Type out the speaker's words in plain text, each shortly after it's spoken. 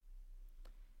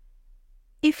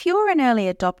If you're an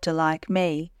early adopter like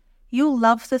me, you'll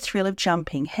love the thrill of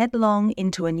jumping headlong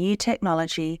into a new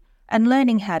technology and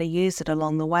learning how to use it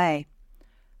along the way.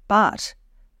 But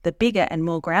the bigger and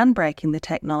more groundbreaking the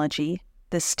technology,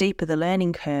 the steeper the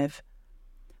learning curve.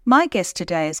 My guest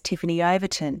today is Tiffany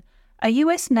Overton, a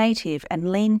US native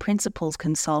and lean principles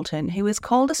consultant who has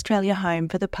called Australia home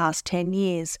for the past 10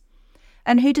 years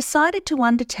and who decided to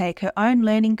undertake her own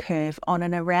learning curve on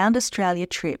an around Australia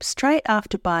trip straight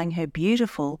after buying her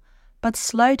beautiful but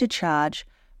slow to charge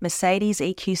Mercedes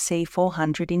EQC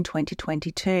 400 in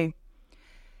 2022.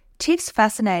 Tiff's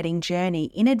fascinating journey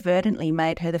inadvertently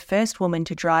made her the first woman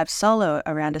to drive solo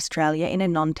around Australia in a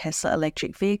non-Tesla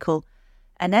electric vehicle,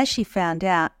 and as she found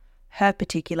out, her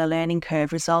particular learning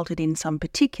curve resulted in some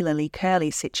particularly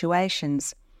curly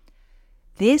situations.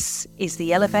 This is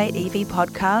the Elevate EV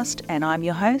podcast, and I'm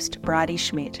your host, Bridie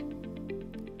Schmidt.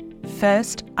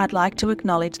 First, I'd like to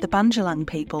acknowledge the Bundjalung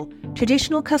people,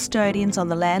 traditional custodians on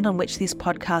the land on which this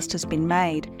podcast has been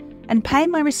made, and pay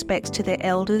my respects to their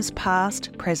elders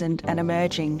past, present and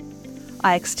emerging.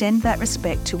 I extend that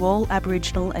respect to all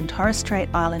Aboriginal and Torres Strait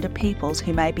Islander peoples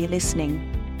who may be listening.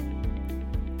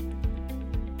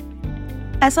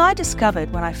 As I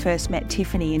discovered when I first met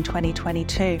Tiffany in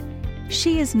 2022,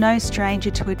 she is no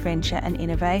stranger to adventure and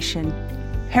innovation.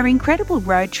 Her incredible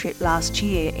road trip last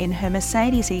year in her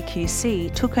Mercedes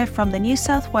EQC took her from the New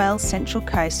South Wales Central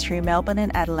Coast through Melbourne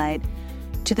and Adelaide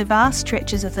to the vast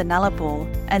stretches of the Nullarbor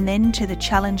and then to the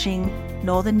challenging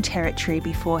Northern Territory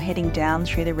before heading down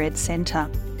through the Red Centre.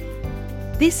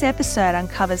 This episode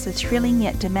uncovers the thrilling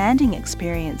yet demanding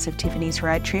experience of Tiffany's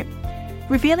road trip,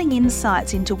 revealing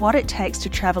insights into what it takes to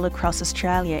travel across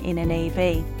Australia in an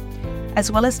EV, as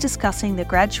well as discussing the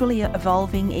gradually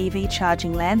evolving EV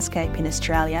charging landscape in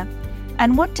Australia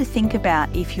and what to think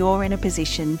about if you're in a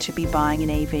position to be buying an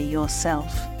EV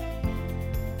yourself.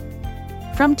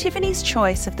 From Tiffany's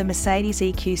choice of the Mercedes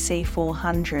EQC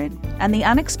 400 and the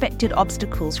unexpected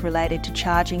obstacles related to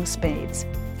charging speeds,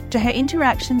 to her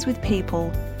interactions with people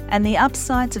and the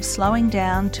upsides of slowing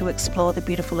down to explore the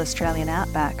beautiful Australian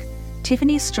outback,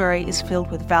 Tiffany's story is filled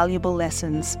with valuable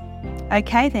lessons.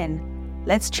 Okay then,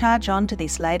 let's charge on to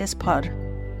this latest pod.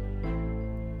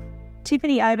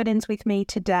 Tiffany Overton's with me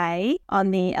today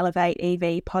on the Elevate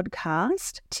EV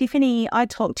podcast. Tiffany, I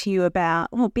talked to you about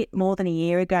a bit more than a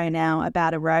year ago now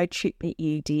about a road trip that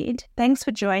you did. Thanks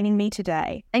for joining me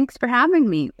today. Thanks for having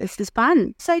me. This is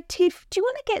fun. So, Tiff, do you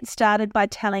want to get started by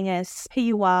telling us who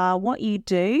you are, what you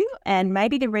do, and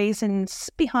maybe the reasons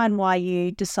behind why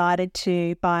you decided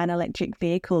to buy an electric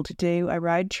vehicle to do a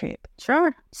road trip?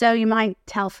 Sure. So you might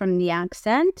tell from the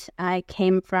accent, I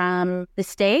came from the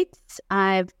States.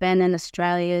 I've been in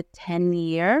Australia 10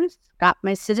 years. Got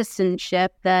my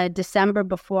citizenship the December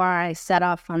before I set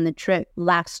off on the trip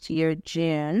last year,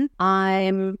 June.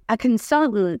 I'm a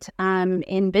consultant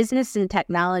in business and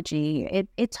technology.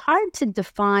 It's hard to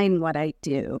define what I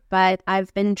do, but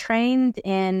I've been trained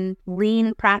in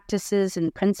lean practices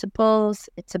and principles.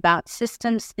 It's about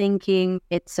systems thinking.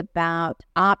 It's about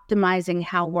optimizing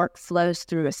how work flows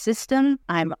through a system.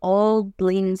 I'm old.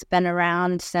 Lean's been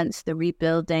around since the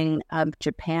rebuilding of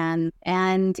Japan,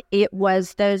 and it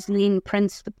was those lean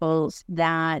principles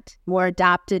that were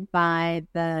adopted by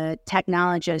the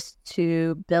technologists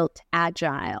who built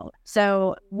Agile.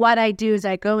 So what I do is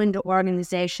I go into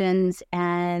organizations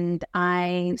and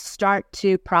I start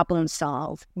to problem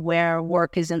solve where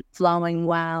work isn't flowing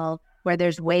well, where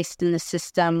there's waste in the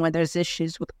system, where there's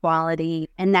issues with quality.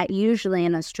 And that usually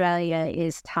in Australia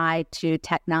is tied to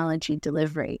technology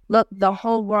delivery. Look, the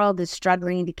whole world is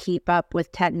struggling to keep up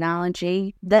with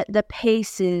technology. The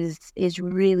pace is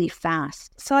really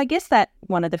fast. So I guess that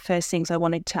one of the first things I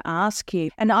wanted to ask you,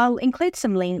 and I'll include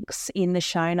some links in the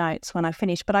show notes when I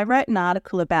finish, but I wrote an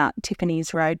article about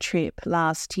Tiffany's road trip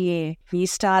last year. You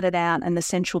started out on the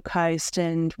Central Coast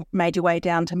and made your way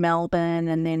down to Melbourne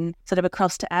and then sort of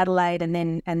across to Adelaide and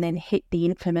then hit the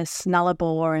infamous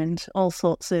Nullarbor, and all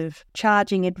sorts of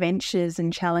charging adventures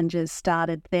and challenges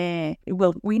started there.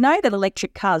 Well, we know that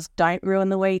electric cars don't ruin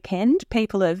the weekend.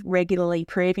 People are regularly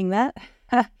proving that.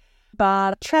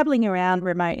 But travelling around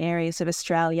remote areas of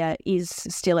Australia is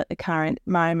still at the current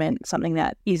moment something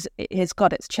that has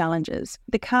got its challenges.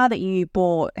 The car that you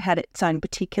bought had its own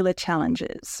particular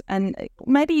challenges, and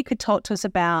maybe you could talk to us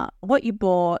about what you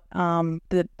bought,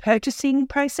 the purchasing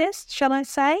process, shall I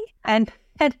say, and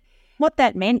what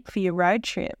that meant for your road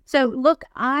trip. So look,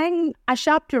 I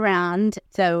shopped around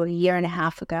a year and a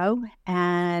half ago,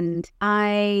 and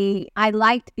I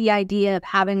liked the idea of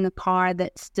having a car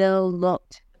that still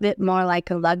looked bit more like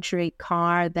a luxury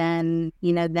car than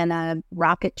a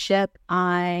rocket ship.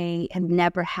 I have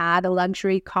never had a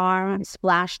luxury car. I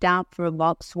splashed out for a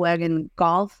Volkswagen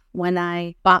Golf when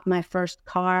I bought my first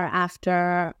car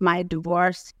after my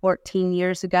divorce 14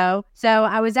 years ago. So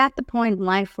I was at the point in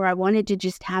life where I wanted to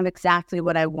just have exactly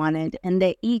what I wanted. And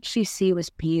the EQC was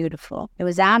beautiful. It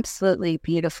was absolutely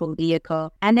beautiful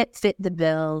vehicle and it fit the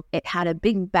bill. It had a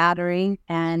big battery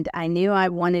and I knew I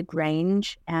wanted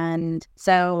range. And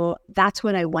so that's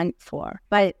what I went for.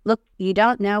 But look, you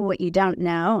don't know what you don't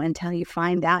know until you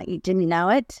find out you didn't know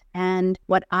it. And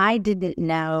what I didn't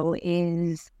know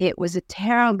is it was a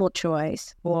terrible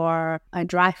choice for a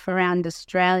drive around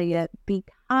Australia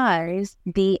because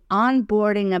the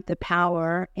onboarding of the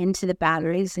power into the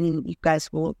batteries, and you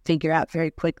guys will figure out very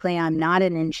quickly, I'm not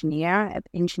an engineer. I have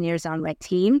engineers on my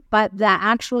team, but the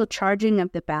actual charging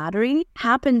of the battery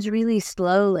happens really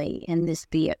slowly in this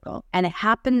vehicle. And it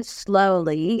happens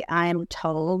slowly, I am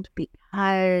told,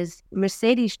 because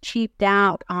Mercedes cheaped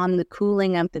out on the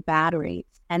cooling of the batteries.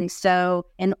 And so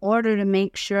in order to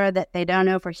make sure that they don't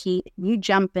overheat, you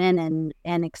jump in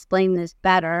and explain this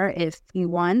better if you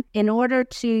want. In order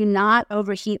to not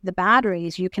overheat the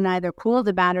batteries, you can either cool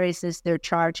the batteries as they're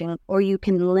charging, or you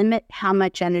can limit how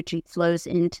much energy flows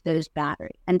into those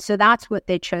batteries. And so that's what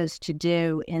they chose to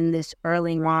do in this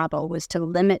early model, was to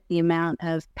limit the amount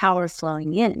of power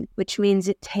flowing in, which means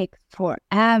it takes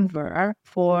forever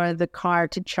for the car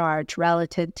to charge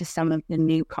relative to some of the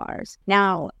new cars.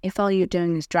 Now, if all you're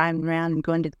doing is driving around and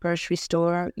going to the grocery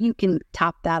store, you can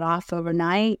top that off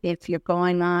overnight. If you're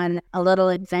going on a little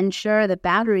adventure, the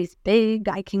battery's big.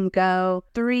 I can go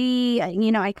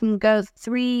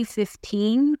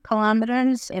 315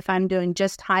 kilometers if I'm doing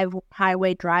just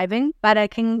highway driving, but I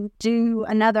can do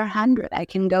another 100. I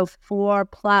can go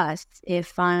 4+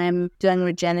 if I'm doing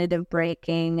regenerative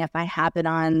braking, if I have it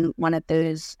on one of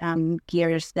those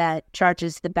gears that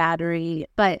charges the battery.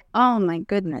 But oh my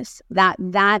goodness, that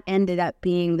ended up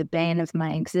being the bane of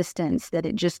my existence, that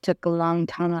it just took a long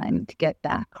time to get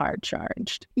that car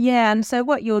charged. Yeah, and so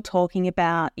what you're talking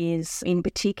about is in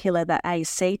particular the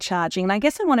AC charging. And I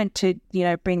guess I wanted to,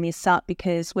 bring this up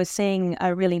because we're seeing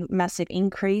a really massive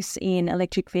increase in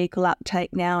electric vehicle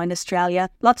uptake now in Australia.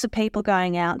 Lots of people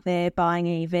going out there buying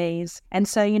EVs. And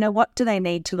so, what do they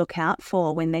need to look out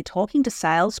for when they're talking to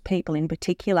salespeople in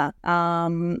particular?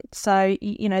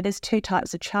 There's two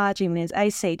types of charging. There's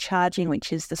AC charging,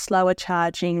 which is the slower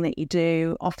charging that you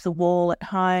do off the wall at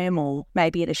home or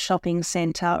maybe at a shopping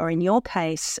centre, or in your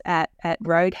case at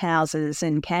roadhouses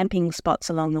and camping spots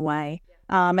along the way.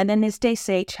 And then there's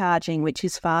DC charging, which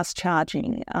is fast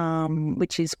charging,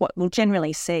 which is what we'll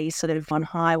generally see sort of on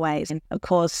highways. And of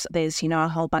course, there's, a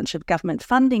whole bunch of government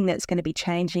funding that's going to be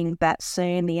changing that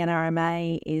soon. The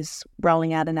NRMA is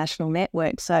rolling out a national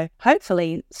network. So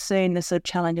hopefully soon the sort of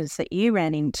challenges that you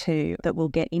ran into that we'll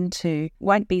get into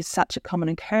won't be such a common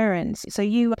occurrence. So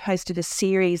you posted a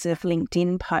series of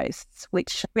LinkedIn posts,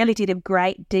 which really did a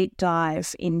great deep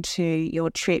dive into your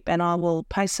trip. And I will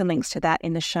post some links to that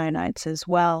in the show notes as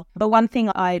well. But one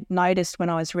thing I noticed when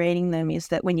I was reading them is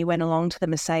that when you went along to the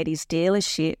Mercedes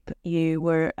dealership, you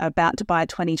were about to buy a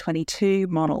 2022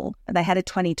 model. They had a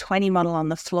 2020 model on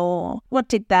the floor. What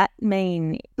did that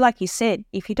mean? Like you said,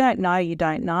 if you don't know, you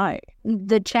don't know.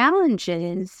 The challenge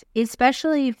is,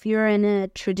 especially if you're in a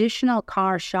traditional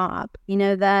car shop,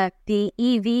 the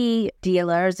EV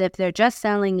dealers, if they're just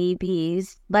selling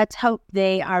EVs, let's hope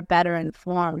they are better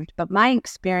informed. But my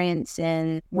experience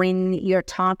when you're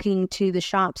talking to the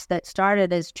shops that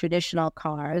started as traditional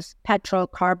cars, petrol,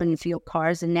 carbon fuel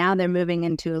cars, and now they're moving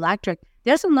into electric,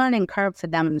 there's a learning curve for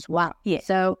them as well. Yeah.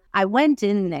 So I went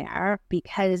in there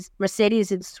because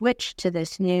Mercedes had switched to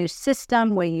this new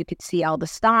system where you could see all the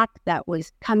stock that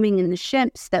was coming in the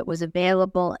ships that was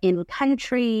available in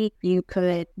country. You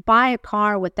could buy a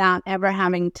car without ever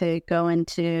having to go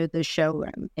into the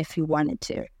showroom if you wanted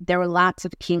to. There were lots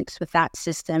of kinks with that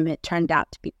system. It turned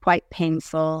out to be quite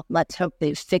painful. Let's hope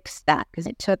they've fixed that, because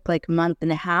it took like a month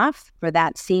and a half for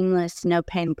that seamless, no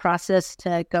pain process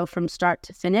to go from start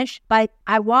to finish. But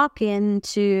I walk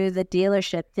into the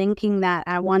dealership thinking that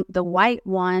I want the white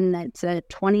one that's a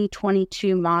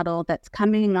 2022 model that's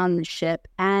coming on the ship.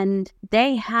 And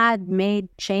they had made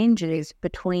changes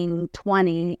between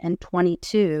 20 and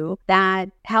 22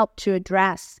 that helped to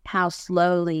address how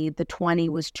slowly the 20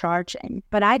 was charging.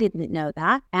 But I didn't know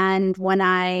that. And when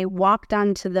I walked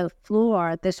onto the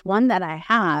floor, this one that I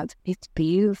have, it's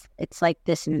beautiful. It's like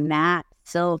this matte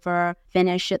silver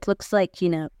finish. It looks like,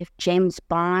 if James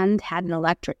Bond had an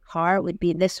electric car, it would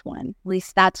be this one. At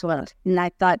least that's what. And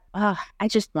I thought, I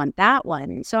just want that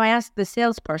one. So I asked the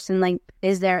salesperson,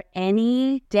 is there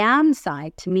any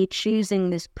downside to me choosing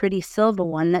this pretty silver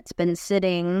one that's been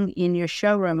sitting in your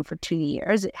showroom for 2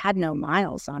 years? It had no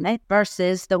miles on it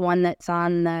versus the one that's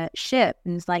on the ship.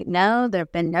 And it's like, no, there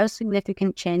have been no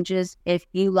significant changes. If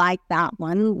you like that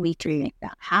one, we can make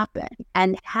that happen.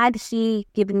 And had he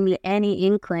given me any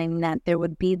inkling that there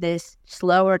would be this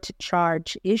slower to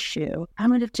charge issue, I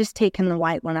would have just taken the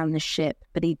white one on the ship,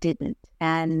 but he didn't.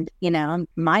 And,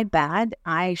 my bad.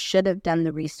 I should have done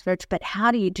the research, but how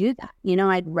do you do that?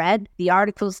 I'd read the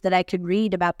articles that I could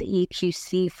read about the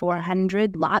EQC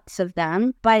 400, lots of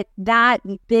them, but that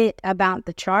bit about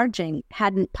the charging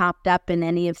hadn't popped up in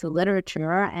any of the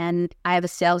literature. And I have a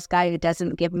sales guy who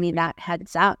doesn't give me that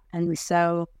heads up. And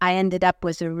so I ended up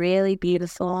with a really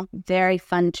beautiful, very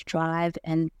fun to drive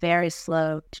and very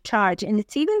slow to charge. And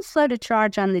it's even slow to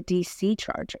charge on the DC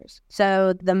chargers.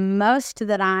 So the most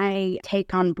that I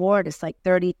take on board is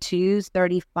 32,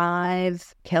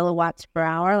 35 kilowatts per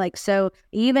hour. So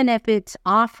even if it's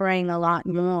offering a lot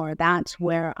more, that's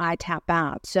where I tap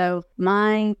out. So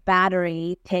my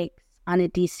battery takes on a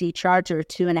DC charger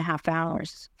 2.5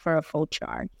 hours for a full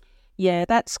charge. Yeah,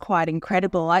 that's quite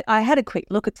incredible. I had a quick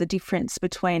look at the difference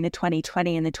between the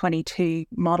 2020 and the 22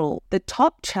 model. The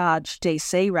top charge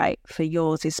DC rate for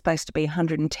yours is supposed to be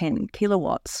 110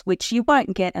 kilowatts, which you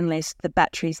won't get unless the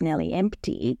battery's nearly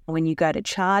empty when you go to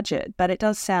charge it. But it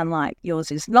does sound like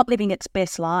yours is not living its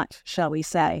best life, shall we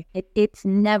say. It's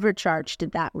never charged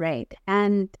at that rate.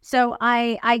 And so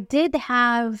I did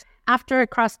have... After I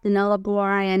crossed the Nullarbor,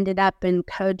 I ended up in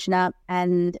Kojnup,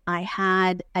 and I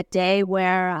had a day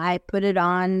where I put it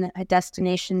on a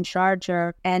destination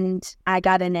charger, and I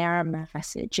got an error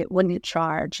message. It wouldn't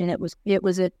charge, and it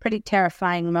was a pretty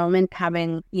terrifying moment,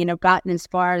 having gotten as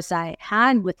far as I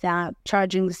had without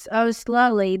charging so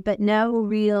slowly, but no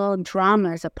real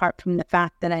dramas apart from the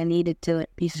fact that I needed to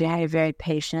be very, very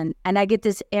patient. And I get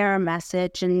this error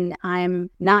message, and I'm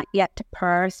not yet to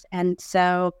Perth, and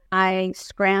so I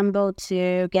scrambled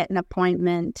to get an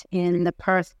appointment in the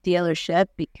Perth dealership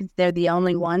because they're the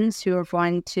only ones who are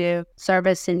going to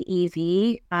service an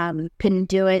EV. Couldn't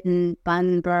do it in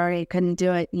Bunbury, couldn't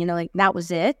do it, that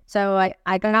was it. So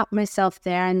I got myself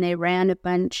there, and they ran a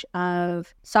bunch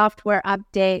of software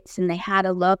updates, and they had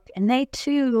a look, and they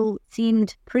too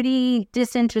seemed pretty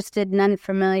disinterested and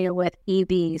unfamiliar with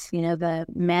EVs. The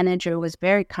manager was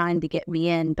very kind to get me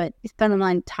in, but he spent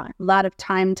a lot of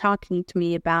time talking to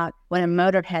me about what a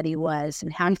motorhead he was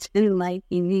and how he didn't like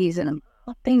EVs. And I'm,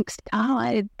 thanks.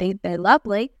 I think they're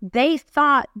lovely. They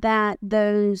thought that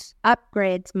those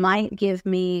upgrades might give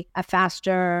me a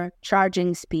faster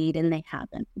charging speed, and they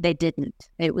haven't. They didn't.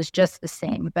 It was just the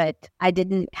same, but I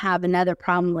didn't have another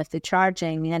problem with the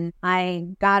charging. And I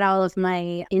got all of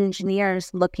my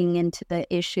engineers looking into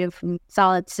the issue from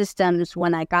Solid Systems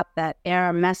when I got that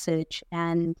error message.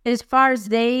 And as far as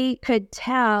they could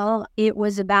tell, it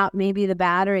was about maybe the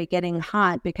battery getting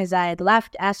hot, because I had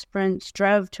left Esperance,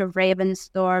 drove to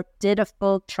Ravensthorpe, did a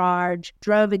full charge,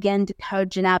 drove again to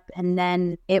Kojnup, and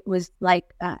then it was like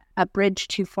a bridge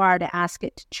too far to ask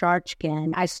it to charge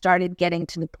again. I started getting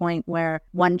to the point where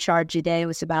one charge a day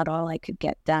was about all I could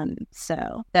get done.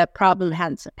 So the problem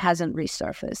hasn't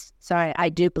resurfaced. So I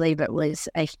do believe it was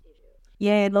a...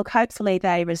 Yeah, look, hopefully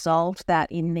they resolved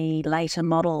that in the later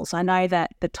models. I know that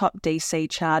the top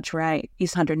DC charge rate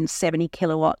is 170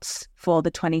 kilowatts for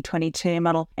the 2022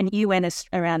 model. And you went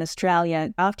around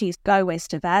Australia. After you go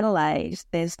west of Adelaide,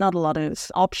 there's not a lot of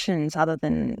options other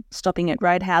than stopping at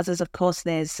roadhouses. Of course,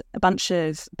 there's a bunch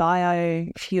of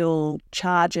biofuel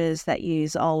chargers that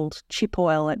use old chip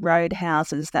oil at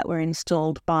roadhouses that were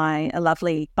installed by a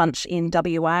lovely bunch in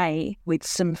WA with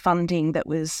some funding that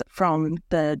was from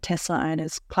the Tesla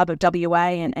Owners Club of WA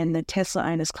and the Tesla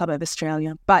Owners Club of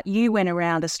Australia. But you went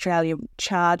around Australia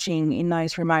charging in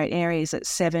those remote areas at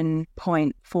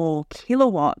 7.4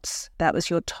 kilowatts. That was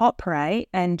your top rate.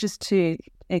 And just to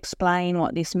explain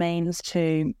what this means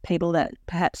to people that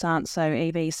perhaps aren't so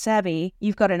EV savvy,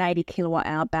 you've got an 80 kilowatt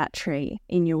hour battery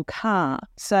in your car.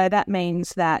 So that means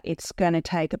that it's going to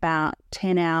take about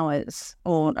 10 hours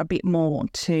or a bit more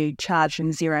to charge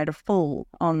from 0 to full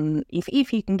on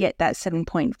if you can get that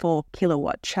 7.4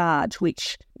 kilowatt charge,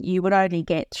 which you would only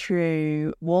get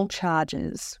through wall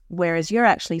chargers, whereas you're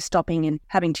actually stopping and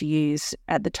having to use,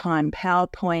 at the time, power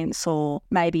points or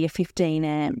maybe a 15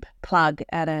 amp plug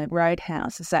at a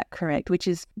roadhouse. Is that correct? Which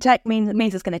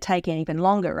means it's going to take even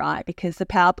longer, right? Because the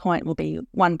power point will be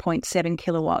 1.7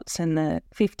 kilowatts and the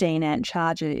 15 amp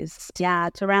charger is... Yeah,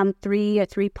 it's around 3 or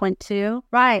 3.2.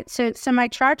 Right. So my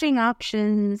charging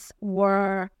options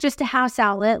were just a house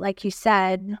outlet, like you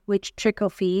said, which trickle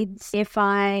feeds. If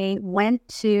I went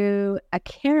to a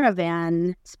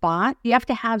caravan spot, you have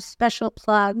to have special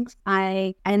plugs.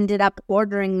 I ended up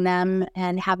ordering them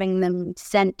and having them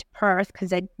sent to Perth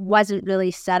because I wasn't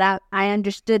really set up. I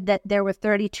understood that there were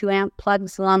 32 amp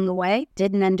plugs along the way.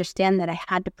 Didn't understand that I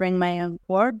had to bring my own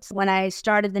cords. When I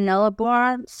started the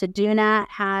Nullarbor, Seduna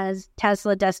has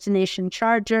Tesla destination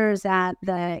chargers at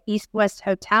the East West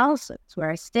Hotel, so that's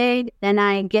where I stayed. Then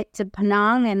I get to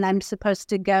Penang and I'm supposed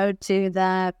to go to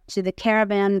the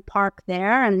caravan park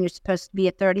there, and there's supposed to be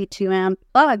a 32 amp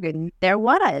plug, and there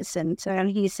was. And so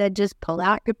he said, just pull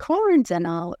out your cords and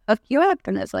I'll hook you up.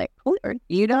 And I was like, oh,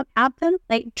 you don't have them?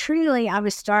 Like, truly, I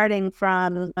was starting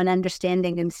from an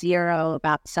understanding of zero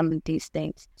about some of these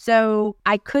things. So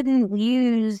I couldn't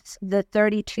use the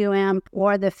 32 amp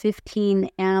or the 15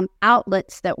 amp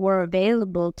outlets that were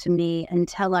available to me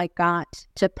until I got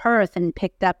to Perth and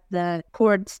picked up the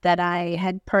cords that I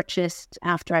had purchased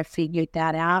after I figured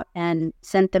that out and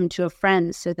sent them to a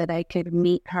friend so that I could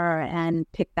meet her and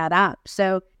pick that up.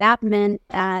 So that meant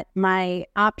that my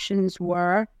options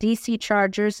were DC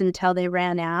chargers until they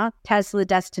ran out, Tesla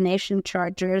destination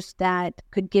chargers that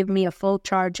could give me a full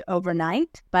charge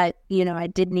overnight, but I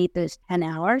did need those 10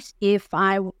 hours. If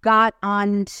I got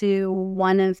onto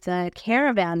one of the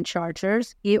caravan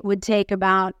chargers, it would take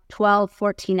about 12,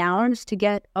 14 hours to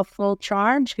get a full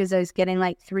charge because I was getting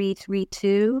like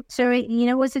 3.32. So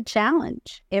it was a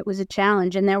challenge. It was a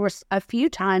challenge. And there were a few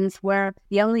times where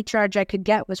the only charge I could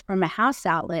get was from a house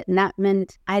outlet. And that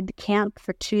meant I had to camp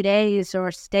for 2 days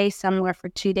or stay somewhere for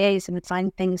 2 days and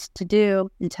find things to do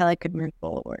until I could move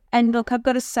forward. And look, I've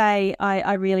got to say,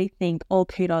 I really think all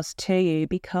kudos to you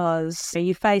because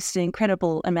you faced an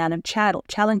incredible amount of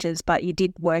challenges, but you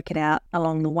did work it out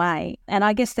along the way. And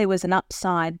I guess there was an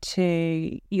upside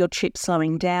to your trip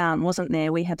slowing down, wasn't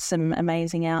there? We have some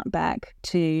amazing outback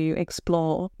to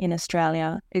explore in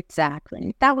Australia.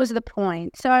 Exactly. That was the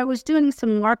point. So I was doing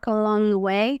some work along the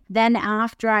way. Then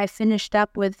after I finished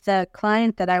up with the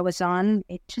client that I was on,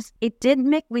 it did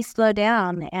make me slow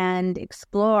down and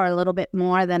explore a little bit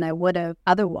more than I would have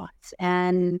otherwise.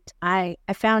 And I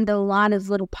found a lot of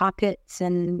little pockets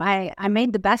and I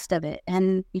made the best of it.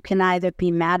 And you can either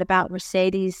be mad about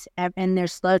Mercedes and their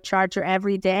slow charger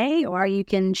every day, or you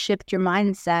can shift your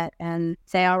mindset and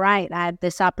say, all right, I have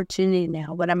this opportunity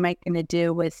now. What am I going to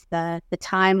do with the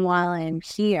time while I'm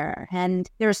here? And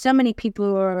there are so many people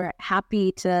who are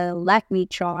happy to let me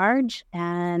charge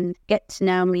and get to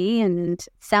know me and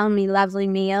sell me lovely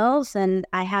meals. And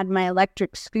I had my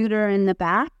electric scooter in the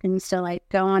back. And so I'd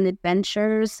go on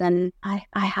adventures and I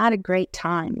had a great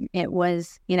time. It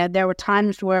was, there were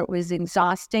times where it was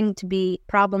exhausting to be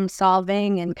problem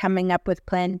solving and coming up with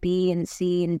plan B and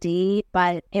C and D,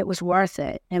 but it was worth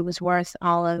it. It was worth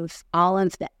all of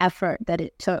the effort that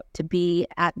it took to be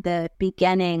at the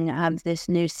beginning of this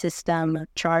new system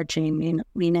of charging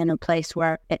in a place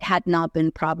where it had not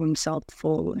been problem solved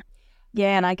forward.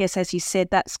 Yeah, and I guess as you said,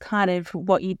 that's kind of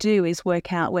what you do is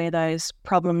work out where those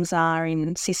problems are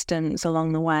in systems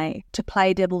along the way. To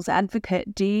play devil's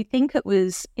advocate, do you think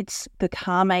it's the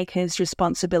car maker's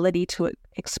responsibility to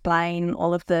explain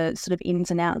all of the sort of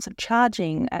ins and outs of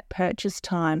charging at purchase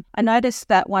time? I noticed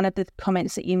that one of the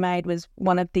comments that you made was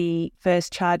one of the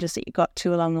first chargers that you got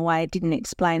to along the way didn't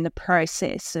explain the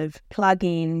process of plug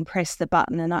in, press the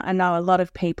button. And I know a lot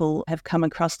of people have come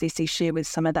across this issue with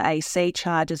some of the AC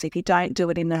chargers. If you don't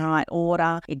do it in the right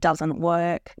order, it doesn't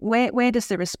work. Where does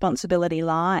the responsibility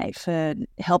lie for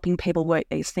helping people work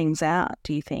these things out,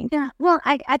 do you think? Yeah, well,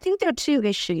 I think there are two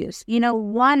issues.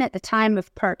 One, at the time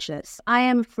of purchase, I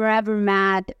am forever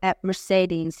mad at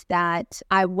Mercedes that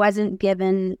I wasn't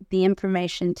given the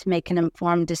information to make an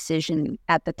informed decision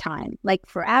at the time. Like,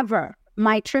 forever.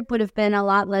 My trip would have been a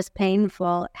lot less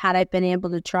painful had I been able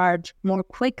to charge more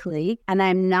quickly. And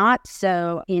I'm not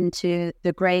so into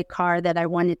the gray car that I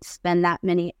wanted to spend that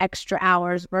many extra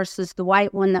hours versus the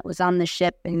white one that was on the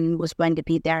ship and was going to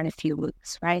be there in a few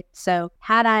weeks, right? So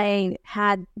had I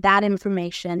had that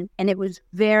information, and it was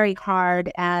very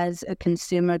hard as a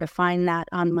consumer to find that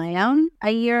on my own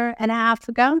a year and a half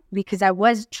ago, because I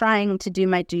was trying to do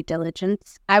my due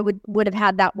diligence, I would have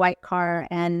had that white car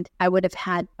and I would have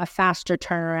had a fast faster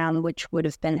turnaround, which would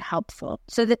have been helpful.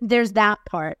 So there's that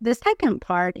part. The second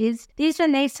part is these are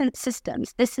nascent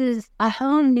systems. This is a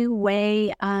whole new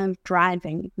way of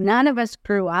driving. None of us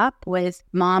grew up with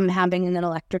mom having an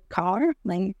electric car.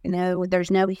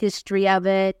 There's no history of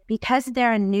it. Because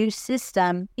they're a new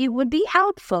system, it would be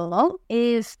helpful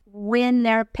if when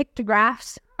there are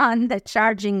pictographs on the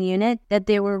charging unit that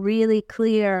they were really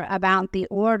clear about the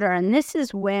order. And this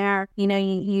is where,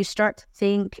 you start to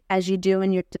think, as you do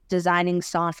when you're designing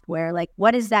software, like,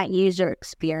 what is that user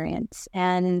experience?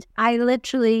 And I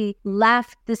literally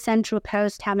left the Central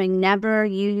Coast having never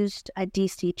used a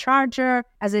DC charger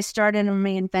as I started on my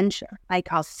adventure.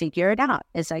 Like, I'll figure it out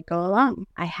as I go along.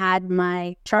 I had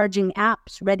my charging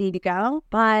apps ready to go,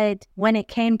 but when it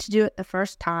came to do it the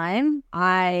first time,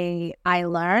 I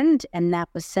learned, and that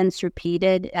was since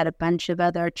repeated at a bunch of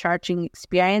other charging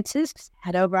experiences.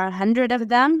 Had over 100 of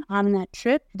them on that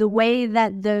trip. The way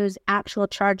that those actual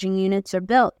charging units are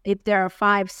built, if there are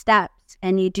 5 steps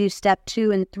and you do step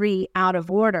 2 and 3 out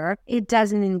of order, it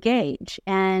doesn't engage.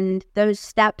 And those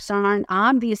steps aren't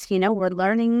obvious. We're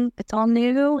learning, it's all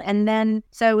new. And then,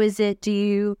 so is it,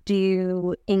 do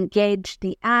you engage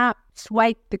the app,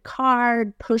 swipe the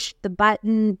card, push the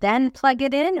button, then plug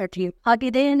it in? Or do you plug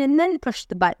it in and then push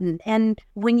the button? And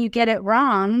when you get it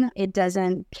wrong, it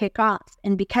doesn't kick off.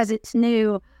 And because it's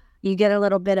new, you get a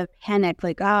little bit of panic,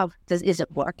 like, is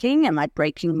it working? Am I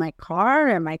breaking my car?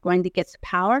 Am I going to get some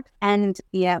power? And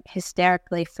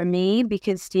hysterically for me,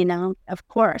 because, of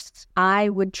course, I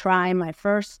would try my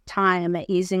first time at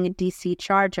using a DC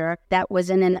charger that was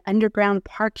in an underground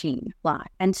parking lot.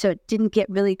 And so it didn't get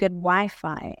really good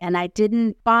Wi-Fi. And I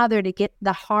didn't bother to get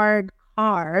the hard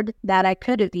card that I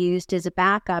could have used as a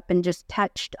backup and just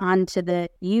touched onto the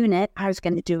unit. I was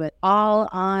going to do it all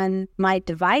on my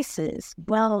devices.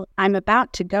 Well, I'm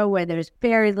about to go where there's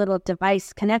very little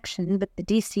device connection, but the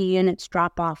DC units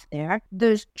drop off there.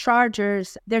 Those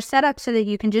chargers, they're set up so that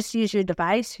you can just use your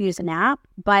device, use an app.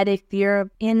 But if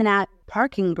you're in that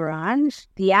parking garage,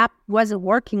 the app wasn't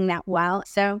working that well.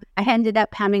 So I ended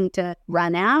up having to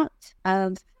run out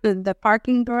of the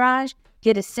parking garage,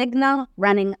 get a signal,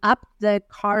 running up the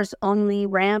car's only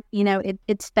ramp.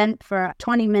 It spent for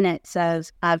 20 minutes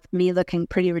of me looking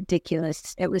pretty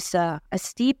ridiculous. It was a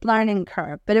steep learning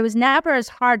curve, but it was never as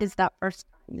hard as that first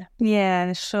time.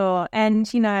 Yeah, sure. And,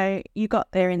 you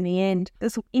got there in the end.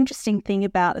 There's an interesting thing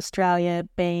about Australia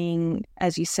being,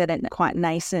 as you said, quite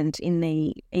nascent in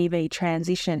the EV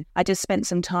transition. I just spent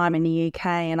some time in the UK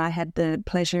and I had the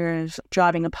pleasure of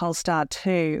driving a Polestar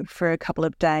 2 for a couple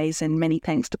of days, and many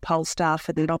thanks to Polestar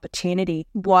for that opportunity.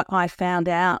 What I found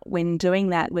out when doing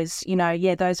that was,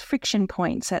 those friction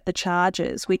points at the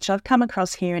chargers, which I've come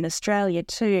across here in Australia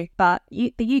too, but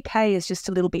the UK is just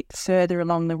a little bit further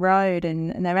along the road,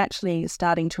 and they're actually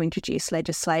starting to introduce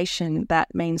legislation that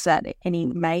means that any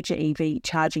major EV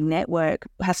charging network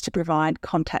has to provide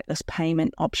contactless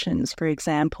payment options, for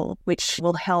example, which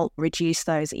will help reduce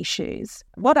those issues.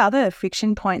 What other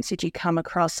friction points did you come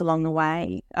across along the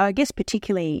way? I guess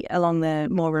particularly along the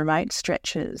more remote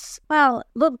stretches. Well,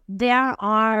 look, there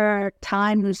are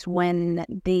times when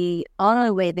the only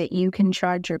way that you can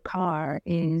charge your car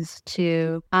is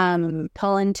to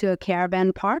pull into a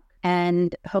caravan park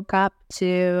and hook up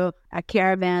to a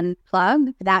caravan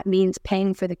plug. That means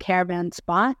paying for the caravan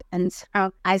spot. And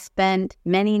so I spent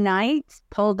many nights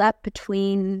pulled up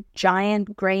between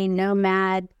giant gray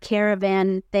Nomad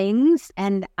caravan things,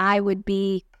 and I would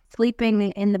be sleeping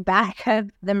in the back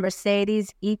of the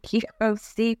Mercedes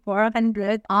EQC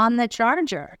 400 on the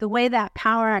charger. The way that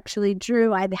power actually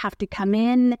drew, I'd have to come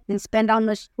in and spend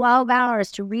almost 12 hours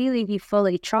to really be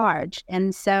fully charged.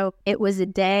 And so it was a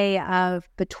day of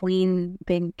between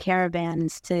big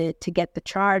caravans to get the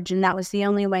charge, and that was the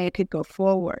only way I could go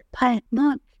forward. But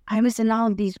look, I was in all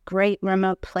of these great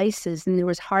remote places and there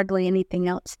was hardly anything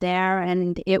else there.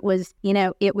 And it was,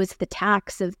 it was the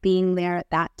tax of being there at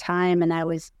that time. And I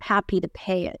was happy to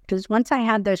pay it because once I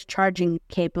had those charging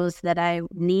cables that I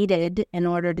needed in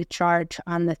order to charge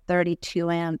on the 32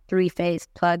 amp 3-phase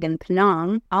plug in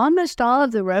Penang, almost all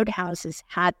of the roadhouses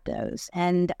had those.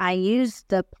 And I used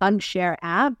the PlugShare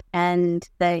app, and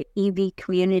the EV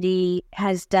community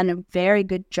has done a very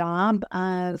good job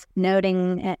of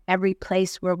noting every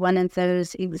place where one of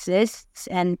those exists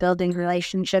and building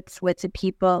relationships with the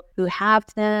people who have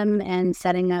them and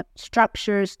setting up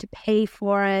structures to pay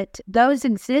for it. Those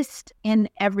exist in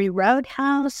every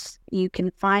roadhouse. You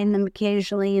can find them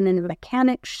occasionally in a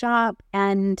mechanic shop.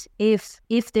 And if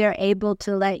they're able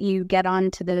to let you get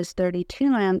onto those 32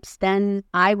 amps, then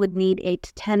I would need 8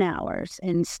 to 10 hours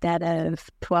instead of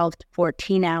 12 to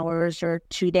 14 hours or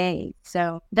 2 days.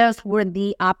 So those were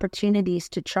the opportunities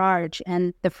to charge.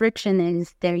 And the friction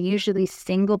is they're usually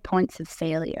single points of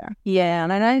failure. Yeah,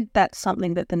 and I know that's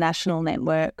something that the national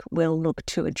network will look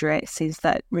to address, is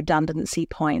that redundancy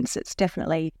points. It's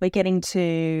definitely, we're getting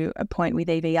to a point with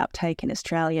EV uptake in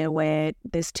Australia where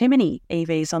there's too many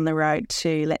EVs on the road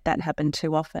to let that happen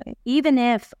too often. Even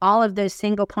if all of those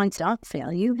single points don't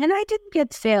fail you, and I didn't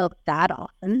get failed that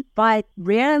often, but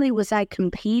rarely was I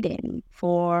competing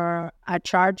for a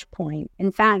charge point.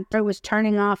 In fact, I was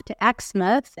turning off to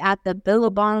Exmouth at the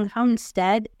Billabong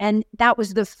homestead, and that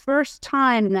was the first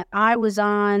time that I was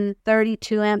on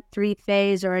 32 amp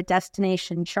 3-phase or a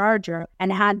destination charger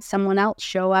and had someone else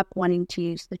show up wanting to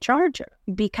use the charger.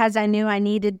 Because I knew I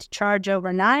needed to charge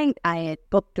overnight, I had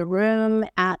booked a room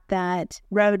at that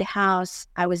roadhouse.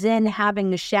 I was in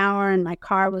having a shower and my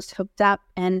car was hooked up,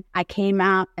 and I came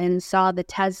out and saw the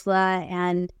Tesla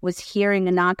and was hearing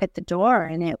a knock at the door,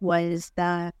 and it was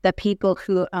the people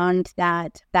who owned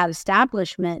that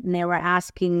establishment, and they were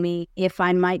asking me if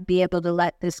I might be able to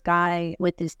let this guy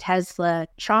with his Tesla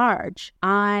charge.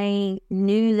 I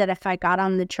knew that if I got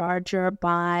on the charger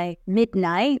by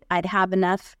midnight, I'd have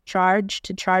enough charge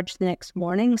to charge the next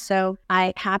morning. So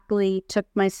I happily took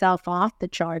myself off the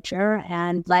charger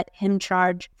and let him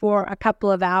charge for a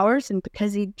couple of hours. And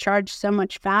because he charged so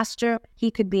much faster, he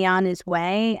could be on his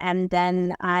way. And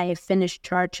then I finished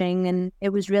charging, and it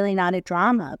was really not a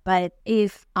drama. But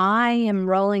if I am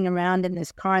rolling around in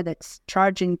this car that's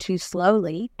charging too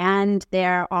slowly, and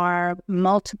there are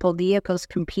multiple vehicles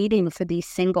competing for these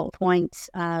single points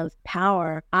of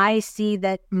power, I see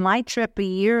that my trip a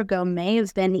year ago may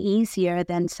have been easier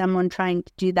than someone trying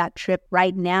to do that trip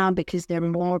right now, because there are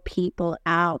more people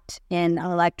out in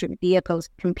electric vehicles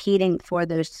competing for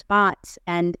those spots,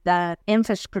 and the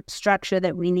infrastructure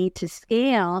that we need to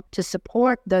scale to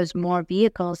support those more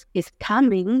vehicles is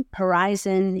coming.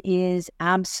 Horizon is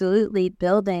absolutely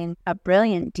building a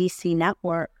brilliant DC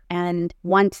network. And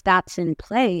once that's in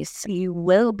place, you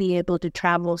will be able to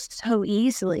travel so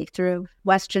easily through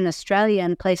Western Australia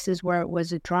and places where it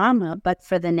was a drama. But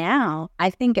for the now, I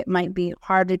think it might be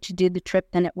harder to do the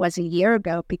trip than it was a year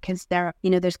ago, because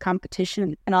there's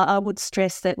competition. And I would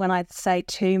stress that when I say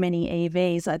too many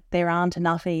EVs, there aren't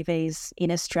enough EVs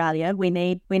in Australia. We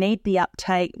need the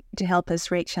uptake to help us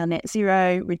reach our net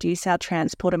zero, reduce our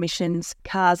transport emissions.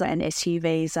 Cars and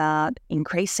SUVs are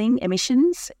increasing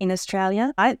emissions in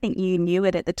Australia. I don't think you knew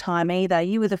it at the time either.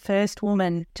 You were the first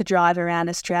woman to drive around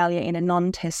Australia in a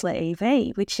non-Tesla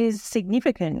EV, which is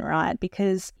significant, right?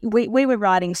 Because we were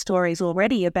writing stories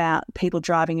already about people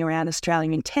driving around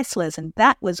Australia in Teslas, and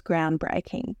that was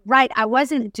groundbreaking. Right. I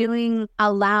wasn't doing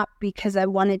a lap because I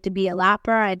wanted to be a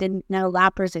lapper. I didn't know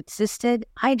lappers existed.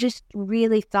 I just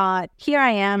really thought, here I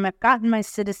am. I've gotten my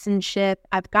citizenship.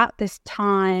 I've got this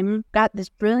time, got this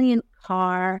brilliant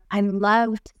car. I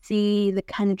love to see the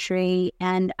country,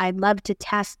 and I'd love to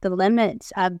test the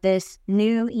limits of this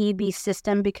new EV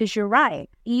system, because you're right.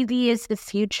 EV is the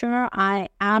future. I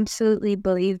absolutely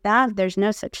believe that. There's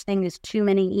no such thing as too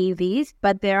many EVs,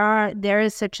 but there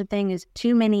is such a thing as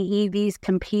too many EVs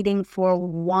competing for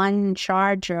one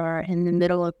charger in the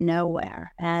middle of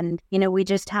nowhere. And, we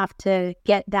just have to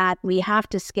get that. We have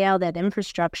to scale that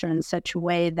infrastructure in such a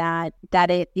way that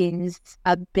it is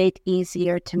a bit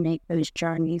easier to make those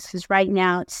journeys. Because right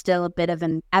now it's still a bit of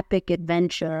an epic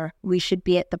adventure. We should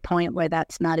be at the point where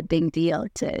that's not a big deal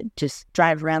to just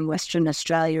drive around Western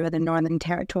Australia or the Northern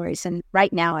Territories. And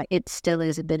right now it still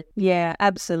is a bit. Yeah,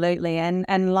 absolutely.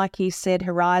 And like you said,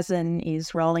 Horizon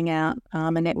is rolling out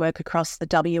a network across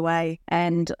the WA.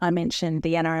 And I mentioned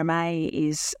the NRMA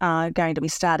is going to be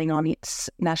starting on its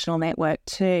national network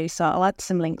too. So I'll add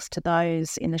some links to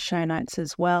those in the show notes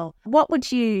as well. What would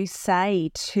you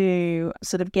say to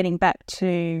sort of getting back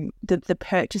to the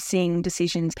purchasing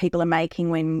decisions people are making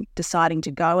when deciding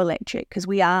to go electric? Because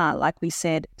we are, like we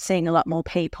said, seeing a lot more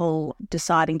people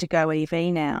deciding to go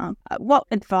EV now. What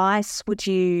advice would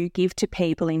you give to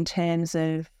people in terms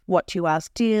of what you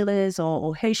ask dealers,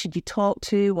 or who should you talk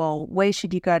to, or where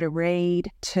should you go to read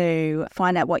to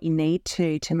find out what you need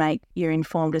to make your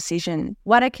informed decision?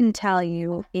 What I can tell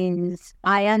you is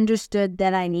I understood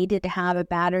that I needed to have a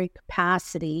battery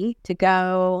capacity to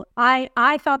go. I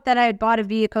thought that I had bought a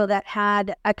vehicle that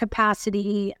had a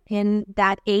capacity in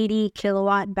that 80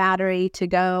 kilowatt battery to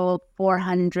go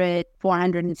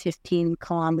 415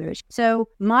 kilometers. So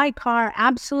my car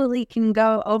absolutely can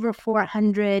go over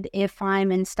 400 if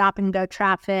I'm in stop and go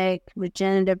traffic,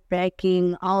 regenerative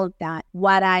braking, all of that.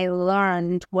 What I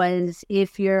learned was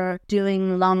if you're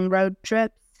doing long road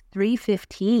trips,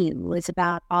 315 was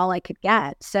about all I could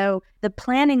get. So the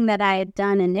planning that I had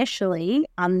done initially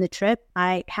on the trip,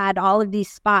 I had all of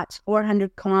these spots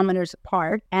 400 kilometers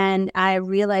apart, and I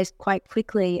realized quite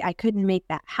quickly I couldn't make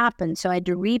that happen. So I had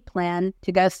to replan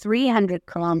to go 300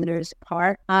 kilometers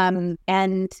apart.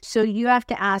 And so you have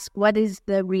to ask, what is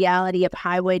the reality of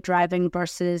highway driving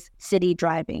versus city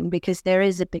driving? Because there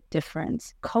is a big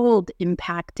difference. Cold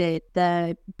impacted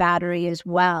the battery as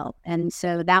well. And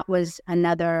so that was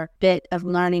another bit of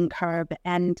learning curve.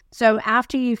 And so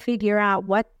after you figure out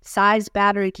what size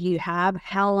battery do you have,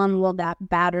 how long will that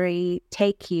battery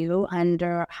take you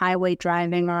under highway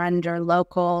driving or under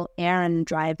local errand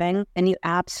driving, then you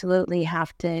absolutely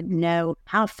have to know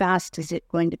how fast is it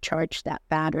going to charge that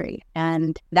battery.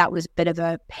 And that was a bit of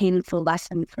a painful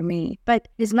lesson for me. But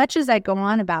as much as I go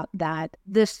on about that,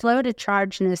 the slow to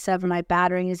chargeness of my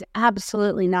battery is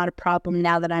absolutely not a problem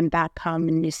now that I'm back home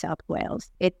in New South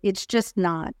Wales. It's just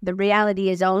not. The reality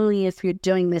is only if you're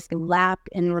doing this lap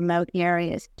in remote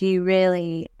areas do you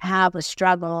really have a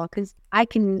struggle, because I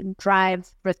can drive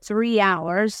for 3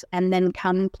 hours and then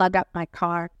come plug up my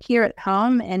car here at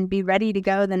home and be ready to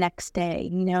go the next day,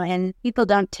 and people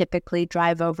don't typically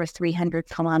drive over 300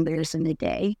 kilometers in a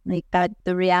day. Like that,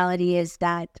 the reality is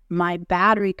that my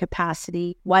battery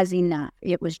capacity was enough.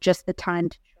 It was just the time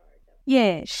to.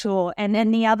 Yeah, sure. And then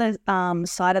the other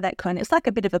side of that coin, it's like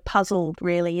a bit of a puzzle,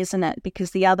 really, isn't it? Because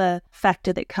the other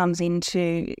factor that comes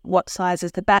into what size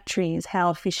is the battery is how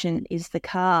efficient is the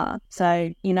car.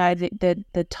 So,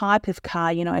 the type of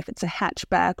car, if it's a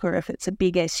hatchback or if it's a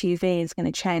big SUV is going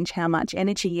to change how much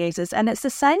energy it uses. And it's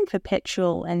the same for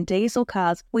petrol and diesel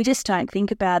cars. We just don't think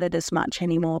about it as much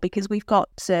anymore because we've got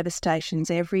service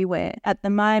stations everywhere. At the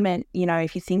moment,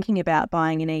 if you're thinking about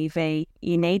buying an EV,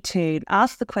 you need to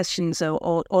ask the questions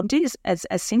or do as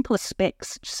simple as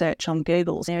specs search on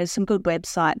Google. There are some good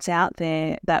websites out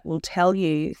there that will tell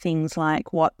you things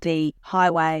like what the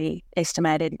highway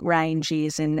estimated range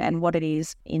is and what it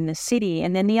is in the city.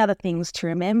 And then the other things to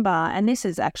remember, and this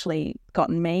has actually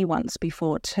gotten me once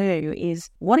before too, is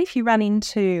what if you run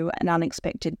into an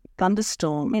unexpected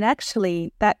thunderstorm? And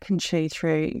actually that can chew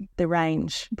through the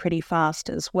range pretty fast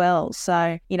as well.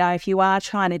 So, if you are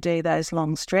trying to do those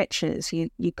long stretches, you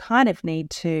kind of need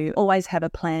to always have a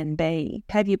plan B.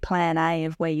 Have your plan A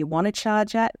of where you want to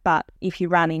charge at, but if you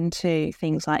run into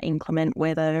things like inclement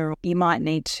weather, you might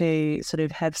need to sort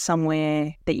of have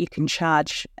somewhere that you can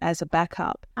charge as a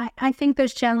backup. I think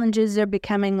those challenges are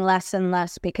becoming less and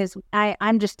less because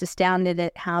I'm just astounded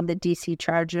at how the DC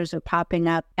chargers are popping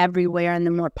up everywhere in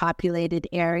the more populated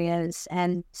areas.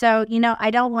 And so,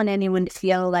 I don't want anyone to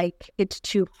feel like it's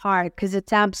too hard because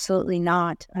it's absolutely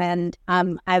not. And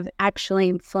I've actually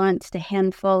influenced a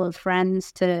handful of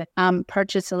friends to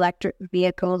purchase electric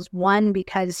vehicles. One,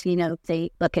 because,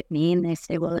 they look at me and they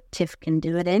say, well, if Tiff can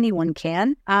do it, anyone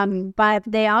can. But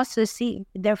they also see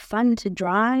they're fun to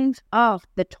drive. Oh,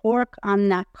 the torque on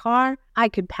that car. I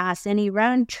could pass any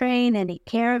road train, any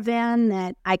caravan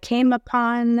that I came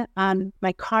upon.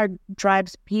 My car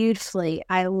drives beautifully.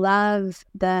 I love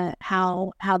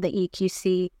how the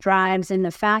EQC drives and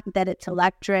the fact that it's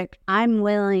electric. I'm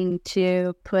willing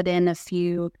to put in a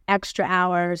few extra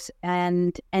hours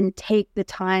and take the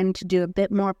time to do a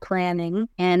bit more planning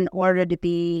in order to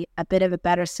be a bit of a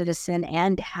better citizen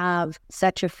and have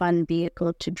such a fun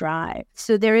vehicle to drive.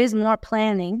 So there is more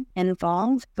planning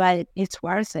involved, but it's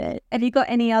worth it. Have you got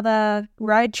any other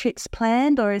road trips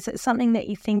planned, or is it something that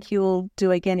you think you'll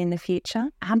do again in the future?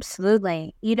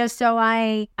 Absolutely. So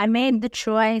I made the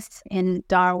choice in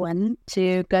Darwin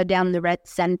to go down the Red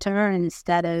Center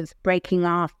instead of breaking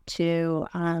off to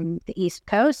the East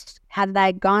Coast. Had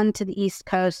I gone to the East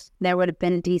Coast, there would have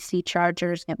been DC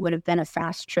chargers. It would have been a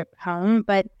fast trip home,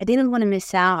 but I didn't want to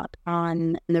miss out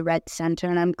on the Red Center,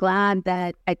 and I'm glad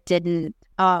that I didn't.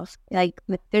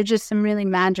 There's just some really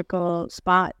magical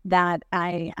spot that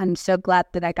I'm so glad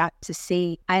that I got to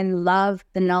see. I love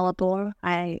the Nullarbor.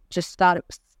 I just thought it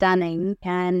was stunning.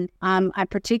 And I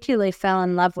particularly fell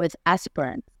in love with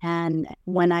Esperance. And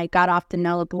when I got off the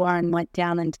Nullarbor and went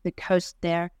down into the coast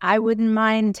there, I wouldn't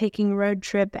mind taking a road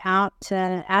trip out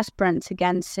to Esperance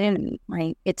again soon.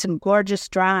 It's a gorgeous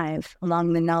drive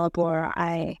along the Nullarbor.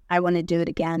 I want to do it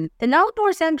again. The Nullarbor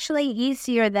is actually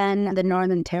easier than the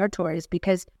Northern Territories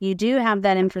because you do have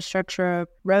that infrastructure of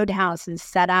roadhouses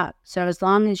set up. So as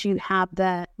long as you have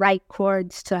the right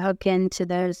cords to hook into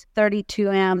those 32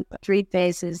 amp 3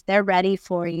 phases, they're ready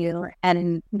for you.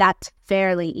 And that's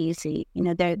fairly easy.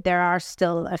 there are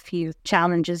still a few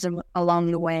challenges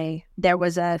along the way. There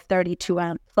was a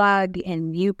 32-amp plug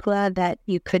in Euclid that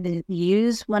you couldn't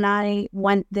use when I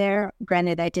went there.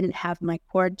 Granted, I didn't have my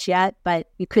cords yet, but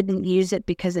you couldn't use it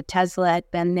because a Tesla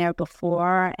had been there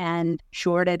before and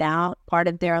shorted out part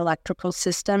of their electrical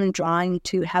system, drawing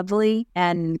too heavily.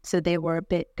 And so they were a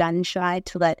bit gun shy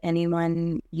to let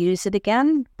anyone use it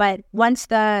again. But once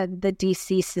the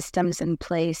DC system's in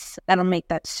place, that'll make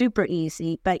that super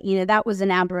easy. But, that was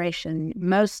an aberration.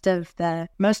 Most of the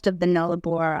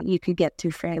Nullarbor you could get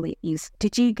to fairly easy.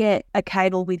 Did you get a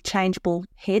cable with changeable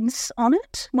heads on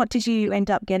it? What did you end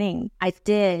up getting? I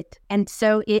did. And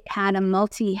so it had a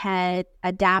multi-head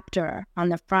adapter on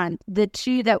the front. The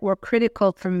two that were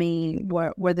critical for me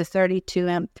were the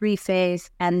 32-amp three-phase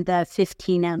and the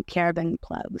 15-amp caravan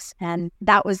plugs. And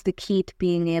that was the key to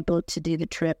being able to do the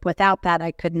trip. Without that,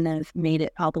 I couldn't have made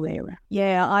it all the way around.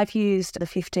 Yeah, I've used the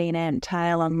 15-amp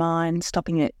tail on mine,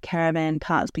 stopping at caravan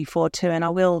parks before too. And I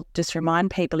will just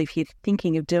remind people, if you're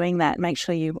thinking of doing that, make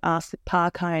sure you ask the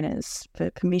park owners for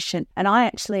permission. And I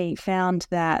actually found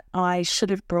that I should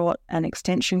have brought an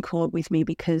extension cord with me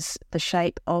because the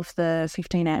shape of the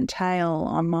 15-amp tail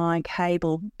on my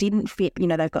cable didn't fit.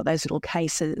 They've got those little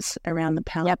cases around the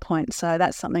pallet point. So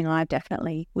that's something I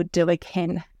definitely would do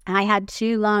again. I had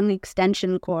 2 long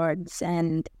extension cords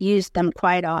and used them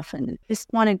quite often. Just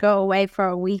want to go away for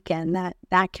a weekend.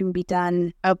 That can be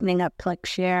done opening up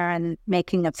ClickShare and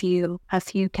making a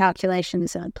few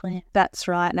calculations on a plan. That's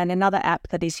right. And another app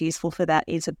that is useful for that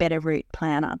is a Better Route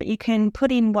Planner. But you can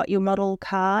put in what your model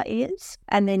car is,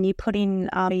 and then you put in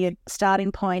your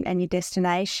starting point and your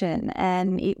destination,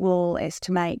 and it will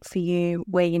estimate for you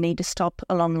where you need to stop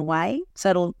along the way.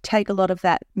 So it'll take a lot of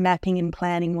that mapping and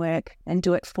planning work and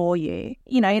do it for you.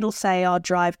 It'll say, I'll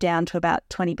drive down to about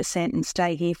 20% and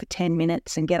stay here for 10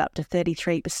 minutes and get up to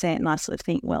 33%. And I sort of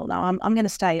think, well, no, I'm going to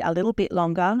stay a little bit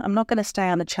longer. I'm not going to stay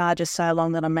on the charger so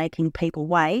long that I'm making people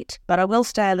wait, but I will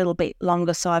stay a little bit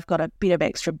longer so I've got a bit of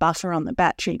extra buffer on the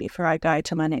battery before I go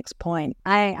to my next point.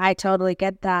 I totally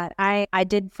get that. I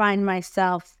did find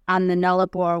myself on the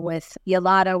Nullarbor with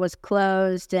Yolata was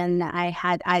closed, and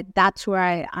that's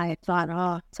where I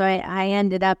thought, so I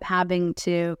ended up having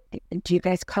to, do you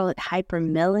guys call it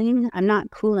hypermilling? I'm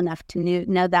not cool enough to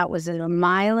know that was a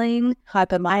miling.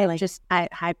 Hypermiling.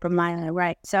 Hypermiling,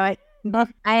 right. So I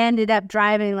ended up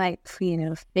driving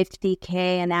 50K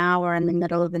an hour in the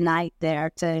middle of the night there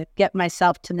to get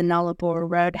myself to the Nullarbor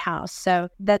Roadhouse. So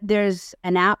that there's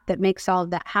an app that makes all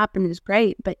of that happen is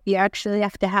great, but you actually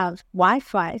have to have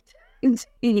Wi-Fi. It's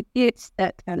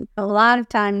that kind of, a lot of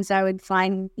times I would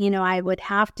find, I would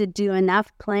have to do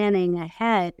enough planning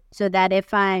ahead so that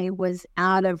if I was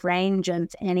out of range of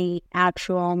any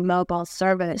actual mobile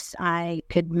service, I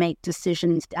could make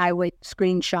decisions. I would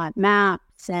screenshot maps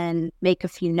and make a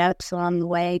few notes along the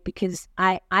way, because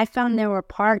I found there were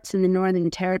parts in the Northern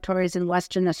Territories in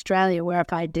Western Australia where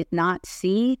if I did not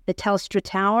see the Telstra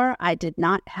tower, I did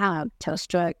not have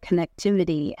Telstra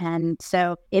connectivity. And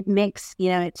so it makes,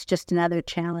 it's just another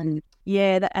challenge.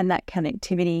 Yeah, and that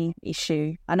connectivity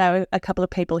issue. I know a couple of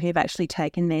people who've actually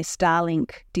taken their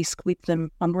Starlink disc with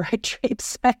them on road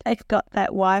trips, so they've got that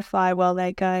Wi-Fi while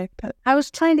they go. But I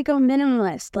was trying to go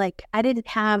minimalist. I didn't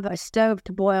have a stove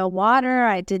to boil water.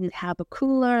 I didn't have a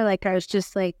cooler. I was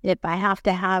just if I have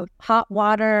to have hot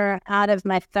water out of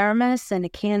my thermos and a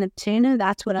can of tuna,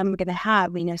 that's what I'm going to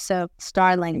have. So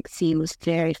Starlink seems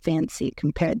very fancy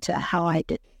compared to how I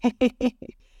did.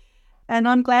 And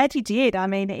I'm glad you did. I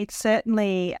mean, it's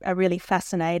certainly a really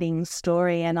fascinating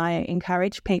story, and I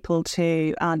encourage people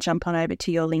to jump on over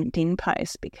to your LinkedIn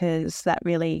post, because that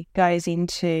really goes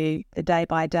into the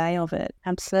day-by-day of it.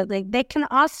 Absolutely. They can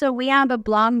also, we have a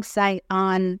blog site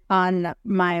on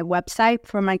my website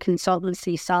for my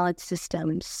consultancy, Solid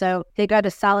Systems. So they go to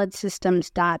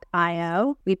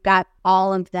solidsystems.io. We've got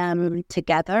all of them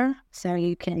together, so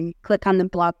you can click on the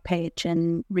blog page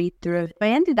and read through it. I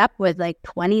ended up with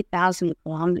 20,000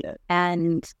 kilometers,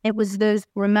 and it was those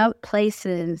remote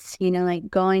places,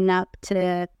 going up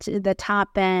to the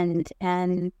top end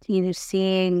and,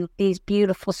 seeing these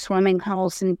beautiful swimming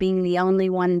holes and being the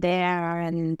only one there,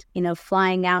 and,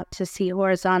 flying out to see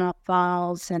horizontal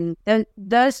falls. And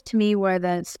those to me were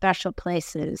the special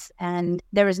places. And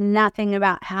there was nothing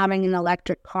about having an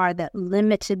electric car that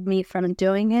limited me from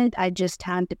doing it. I just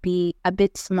had to be a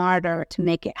bit smarter to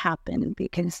make it happen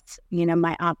because,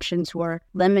 my options were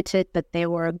limited, but they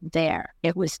were there.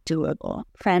 It was doable.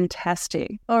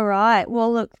 Fantastic. All right.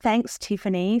 Well, look, thanks,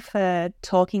 Tiffany, for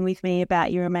talking with me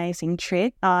about your amazing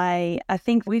trip. I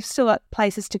think we've still got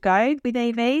places to go with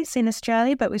EVs in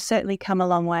Australia, but we've certainly come a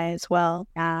long way as well.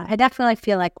 I definitely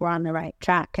feel like we're on the right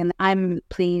track, and I'm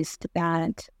pleased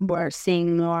that we're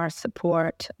seeing more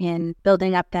support in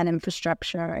building up that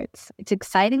infrastructure. It's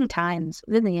exciting times.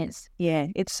 It really is. Yeah,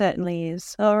 it certainly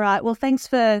is. All right. Well, thanks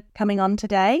for coming on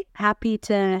today. Happy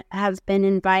to have been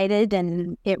invited,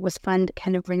 and it was fun to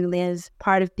kind of relive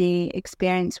part of the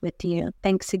experience with you.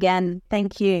 Thanks again.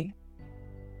 Thank you.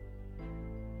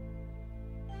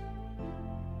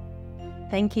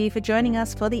 Thank you for joining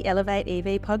us for the Elevate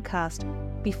EV podcast.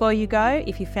 Before you go,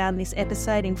 if you found this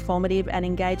episode informative and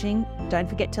engaging, don't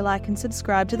forget to like and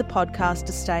subscribe to the podcast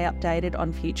to stay updated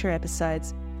on future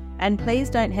episodes. And please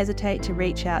don't hesitate to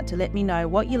reach out to let me know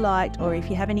what you liked or if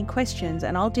you have any questions,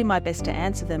 and I'll do my best to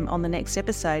answer them on the next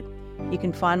episode. You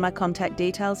can find my contact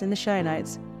details in the show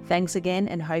notes. Thanks again,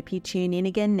 and hope you tune in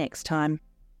again next time.